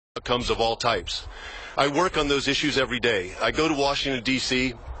outcomes of all types. I work on those issues every day. I go to Washington,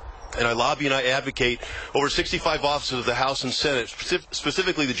 D.C., and I lobby and I advocate over 65 offices of the House and Senate,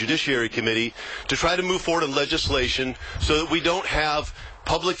 specifically the Judiciary Committee, to try to move forward on legislation so that we don't have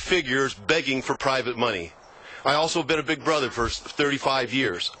public figures begging for private money. I also have been a big brother for 35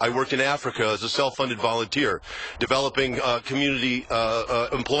 years. I worked in Africa as a self-funded volunteer, developing community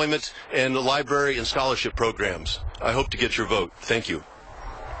employment and library and scholarship programs. I hope to get your vote. Thank you.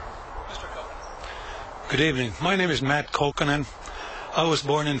 Good evening. My name is Matt Kokkonen. I was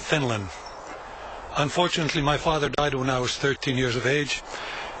born in Finland. Unfortunately, my father died when I was 13 years of age,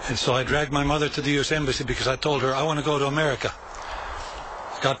 and so I dragged my mother to the U.S. Embassy because I told her I want to go to America.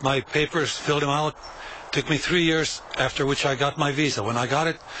 Got my papers, filled them out. Took me 3 years, after which I got my visa. When I got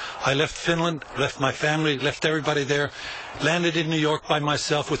it, I left Finland, left my family, left everybody there, landed in New York by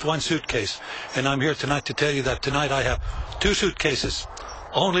myself with one suitcase. And I'm here tonight to tell you that tonight I have 2 suitcases,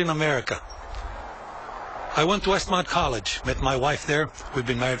 only in America. I went to Westmont College, met my wife there. We've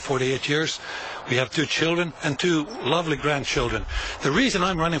been married 48 years. We have 2 children and 2 lovely grandchildren. The reason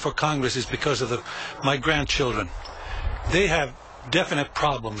I'm running for Congress is because of my grandchildren. They have definite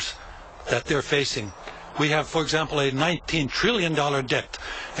problems that they're facing. We have, for example, a $19 trillion debt.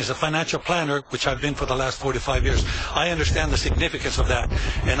 As a financial planner, which I've been for the last 45 years, I understand the significance of that.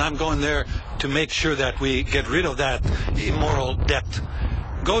 And I'm going there to make sure that we get rid of that immoral debt.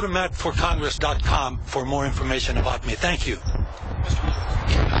 Go to mattforcongress.com for more information about me. Thank you.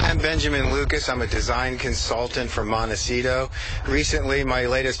 I'm Benjamin Lucas. I'm a design consultant from Montecito. Recently, my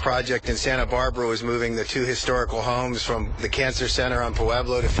latest project in Santa Barbara was moving the 2 historical homes from the Cancer Center on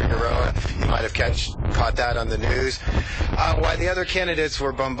Pueblo to Figueroa. You might have caught that on the news. While the other candidates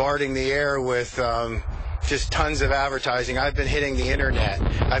were bombarding the air with just tons of advertising, I've been hitting the internet.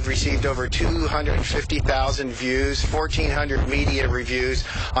 I've received over 250,000 views, 1,400 media reviews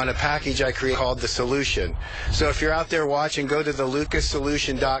on a package I created called The Solution. So if you're out there watching, go to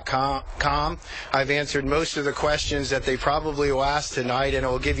thelucassolution.com. I've answered most of the questions that they probably will ask tonight, and it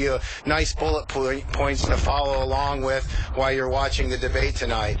will give you a nice bullet points to follow along with while you're watching the debate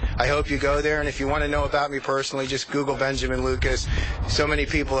tonight. I hope you go there, and if you want to know about me personally, just Google Benjamin Lucas. So many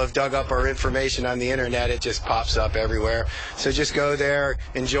people have dug up our information on the internet. It just pops up everywhere. So just go there,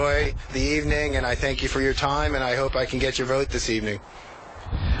 enjoy the evening, and I thank you for your time, and I hope I can get your vote this evening.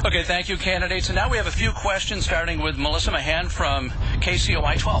 Okay, thank you, candidates. And now we have a few questions, starting with Melissa Mahan from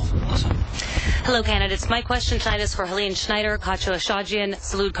KCOI 12. Melissa. Hello, candidates. My question tonight is for Helene Schneider, Kacho Ashajian,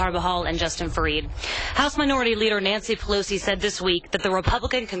 Salud Carbajal, and Justin Farid. House Minority Leader Nancy Pelosi said this week that the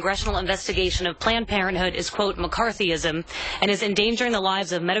Republican congressional investigation of Planned Parenthood is, quote, McCarthyism and is endangering the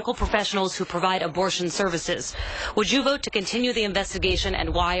lives of medical professionals who provide abortion services. Would you vote to continue the investigation,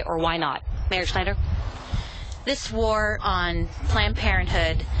 and why or why not? Mayor Schneider? This war on Planned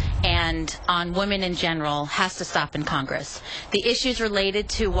Parenthood and on women in general has to stop in Congress. The issues related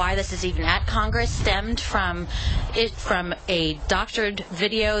to why this is even at Congress stemmed from a doctored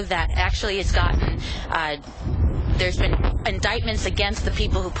video that actually has gotten there's been indictments against the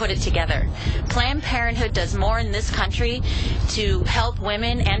people who put it together. Planned Parenthood does more in this country to help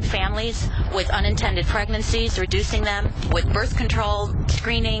women and families with unintended pregnancies, reducing them, with birth control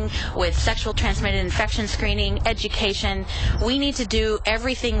screening, with sexual transmitted infection screening, education. We need to do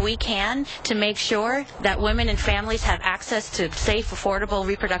everything we can to make sure that women and families have access to safe, affordable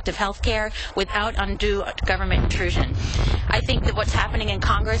reproductive health care without undue government intrusion. I think that what's happening in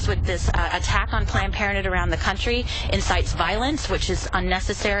Congress with this attack on Planned Parenthood around the country incites violence, which is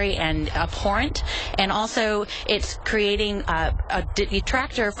unnecessary and abhorrent, and also it's creating a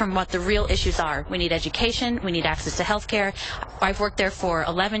detractor from what the real issues are. We need education, we need access to health care. I've worked there for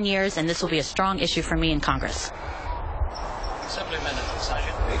 11 years, and this will be a strong issue for me in Congress. Simply a minute,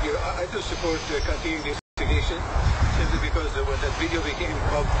 Sajid. Thank you. I do support continuing the investigation, simply because when that video became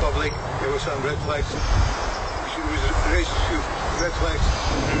public, there were some red flags. It was raised to red flags.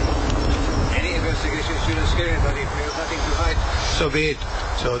 Any investigation shouldn't scare anybody. If there's nothing to hide, so be it.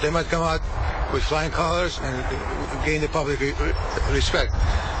 So they might come out with flying colors and gain the public respect.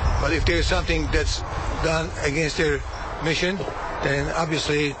 But if there's something that's done against their mission, then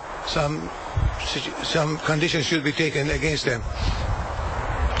obviously some conditions should be taken against them.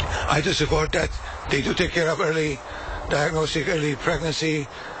 I do support that. They do take care of early diagnostic, early pregnancy,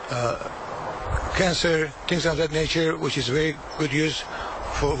 cancer, things of that nature, which is very good use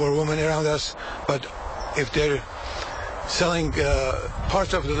for women around us. But if they're selling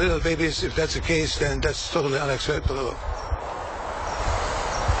parts of the little babies, if that's the case, then that's totally unacceptable.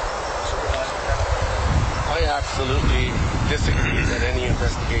 I absolutely disagree that any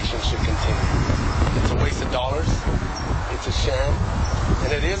investigation should continue. It's a waste of dollars. It's It's a sham,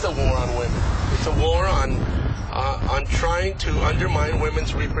 and it is a war on women. It's a war on trying to undermine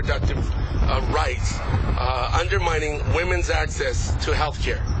women's reproductive rights, undermining women's access to health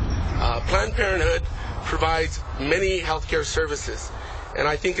care. Planned Parenthood provides many health care services, and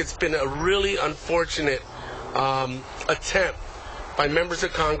I think it's been a really unfortunate attempt by members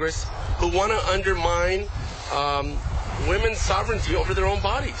of Congress who want to undermine women's sovereignty over their own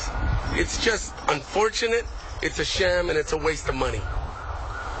bodies. It's just unfortunate, it's a sham, and it's a waste of money.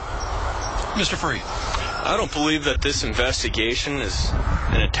 Mr. Freed. I don't believe that this investigation is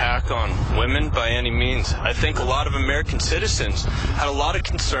an attack on women by any means. I think a lot of American citizens had a lot of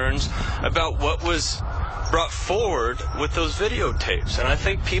concerns about what was brought forward with those videotapes, and I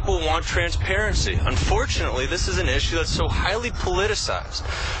think people want transparency. Unfortunately, this is an issue that's so highly politicized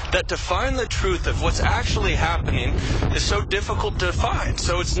that to find the truth of what's actually happening is so difficult to find.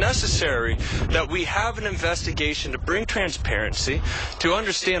 So it's necessary that we have an investigation to bring transparency, to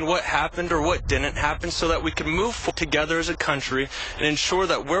understand what happened or what didn't happen, so that we can move together as a country and ensure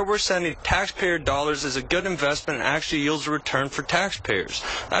that where we're sending taxpayer dollars is a good investment and actually yields a return for taxpayers.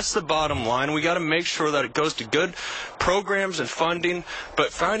 That's the bottom line. We got to make sure that it goes to good programs and funding,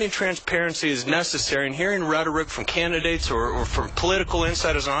 but finding transparency is necessary, and hearing rhetoric from candidates or from political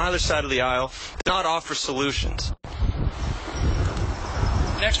insiders on either side of the aisle does not offer solutions.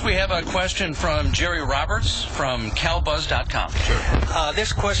 Next, we have a question from Jerry Roberts from CalBuzz.com.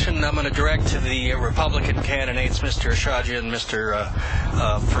 This question I'm going to direct to the Republican candidates, Mr. Ashadjian, Mr.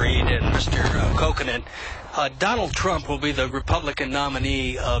 Freed, and Mr. Kokkonen. Donald Trump will be the Republican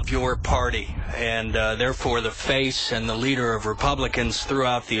nominee of your party, and therefore the face and the leader of Republicans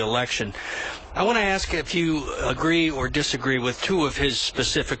throughout the election. I want to ask if you agree or disagree with two of his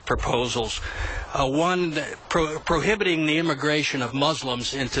specific proposals. One, prohibiting the immigration of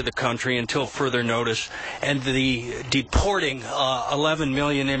Muslims into the country until further notice, and the deporting 11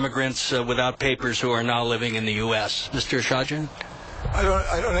 million immigrants without papers who are now living in the U.S. Mr. Ashadjian? I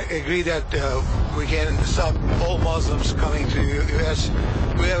don't agree that we can stop all Muslims coming to the U.S.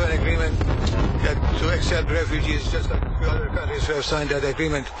 We have an agreement that to accept refugees, just like a few other countries who have signed that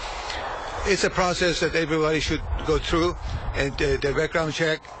agreement. It's a process that everybody should go through, and the background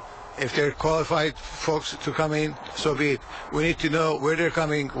check. If they're qualified folks to come in, so be it. We need to know where they're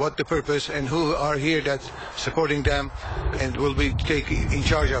coming, what the purpose, and who are here that's supporting them, and will be taking in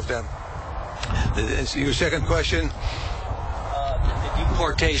charge of them. Your second question. The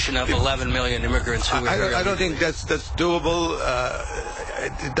deportation of 11 million immigrants who are here. I don't think that's doable.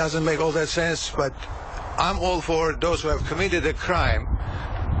 It doesn't make all that sense, but I'm all for those who have committed a crime,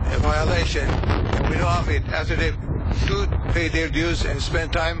 a violation. We know of it after they do pay their dues and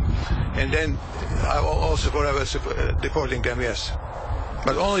spend time, and then I will also for deporting them, yes.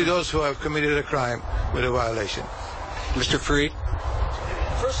 But only those who have committed a crime with a violation. Mr. Freed?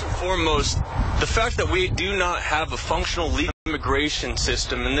 First and foremost, the fact that we do not have a functional legal immigration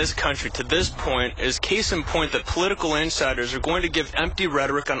system in this country to this point is case in point that political insiders are going to give empty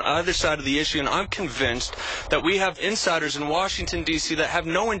rhetoric on either side of the issue, and I'm convinced that we have insiders in Washington, D.C. that have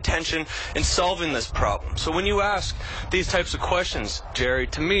no intention in solving this problem. So when you ask these types of questions, Jerry,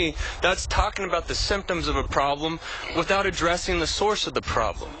 to me, that's talking about the symptoms of a problem without addressing the source of the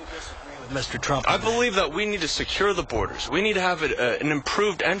problem. Mr. Trump. I believe that we need to secure the borders. We need to have an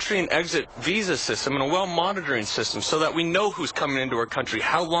improved entry and exit visa system and a well-monitoring system so that we know who's coming into our country,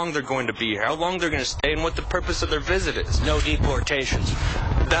 how long they're going to be here, how long they're going to stay, and what the purpose of their visit is. No deportations.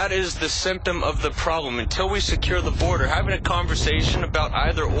 That is the symptom of the problem. Until we secure the border, having a conversation about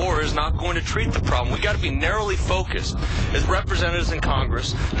either or is not going to treat the problem. We got to be narrowly focused as representatives in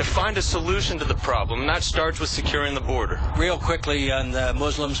Congress to find a solution to the problem, and that starts with securing the border. Real quickly on the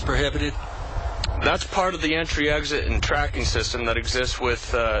Muslims prohibited. That's part of the entry, exit, and tracking system that exists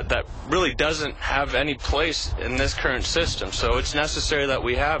with that really doesn't have any place in this current system. So it's necessary that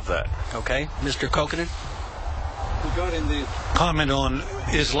we have that. Okay, Mr. Kokkonen. Regarding the comment on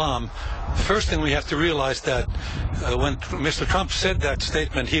Islam, the first thing we have to realize that when Mr. Trump said that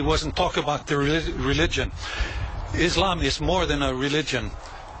statement, he wasn't talking about the religion. Islam is more than a religion.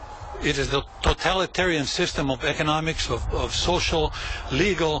 It is the totalitarian system of economics, of social,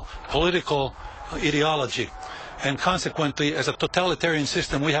 legal, political ideology. And consequently, as a totalitarian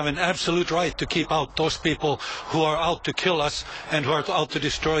system, we have an absolute right to keep out those people who are out to kill us and who are out to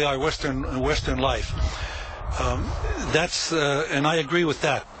destroy our Western life. And I agree with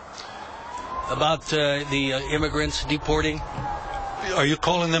that. About the immigrants deporting? Are you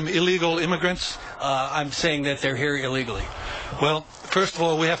calling them illegal immigrants? I'm saying that they're here illegally. Well, first of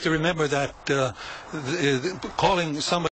all, we have to remember that calling somebody